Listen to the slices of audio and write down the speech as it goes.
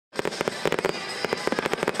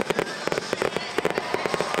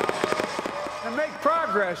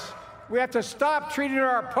progress, we have to stop treating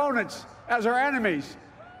our opponents as our enemies.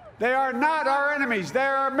 They are not our enemies. They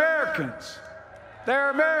are Americans. They are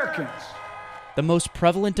Americans. The most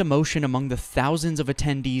prevalent emotion among the thousands of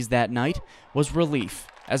attendees that night was relief,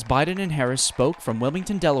 as Biden and Harris spoke from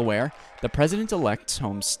Wilmington, Delaware, the president-elect's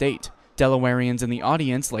home state. Delawareans in the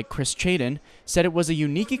audience, like Chris Chaden, said it was a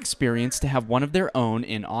unique experience to have one of their own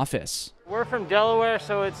in office. We're from Delaware,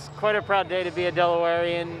 so it's quite a proud day to be a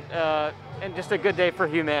Delawarean, and just a good day for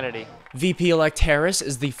humanity. VP-elect Harris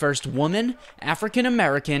is the first woman,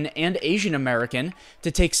 African-American, and Asian-American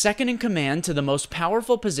to take second in command to the most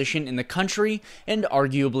powerful position in the country and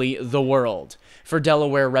arguably the world. For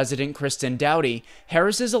Delaware resident Kristen Dowdy,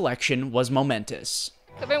 Harris's election was momentous.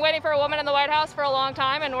 We've been waiting for a woman in the White House for a long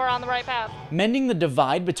time, and we're on the right path. Mending the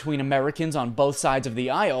divide between Americans on both sides of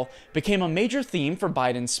the aisle became a major theme for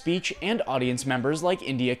Biden's speech and audience members like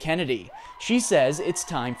India Kennedy. She says it's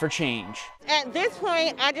time for change. At this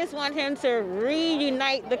point, I just want him to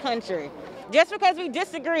reunite the country. Just because we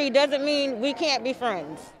disagree doesn't mean we can't be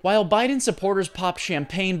friends. While Biden supporters popped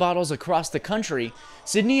champagne bottles across the country,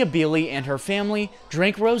 Sydney Abili and her family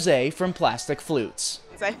drank rosé from plastic flutes.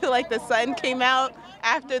 I feel like the sun came out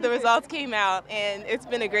after the results came out, and it's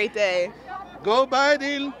been a great day. Go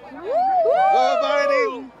Biden! Go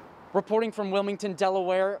Biden! Reporting from Wilmington,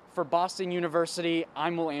 Delaware, for Boston University,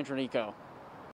 I'm Will Andronico.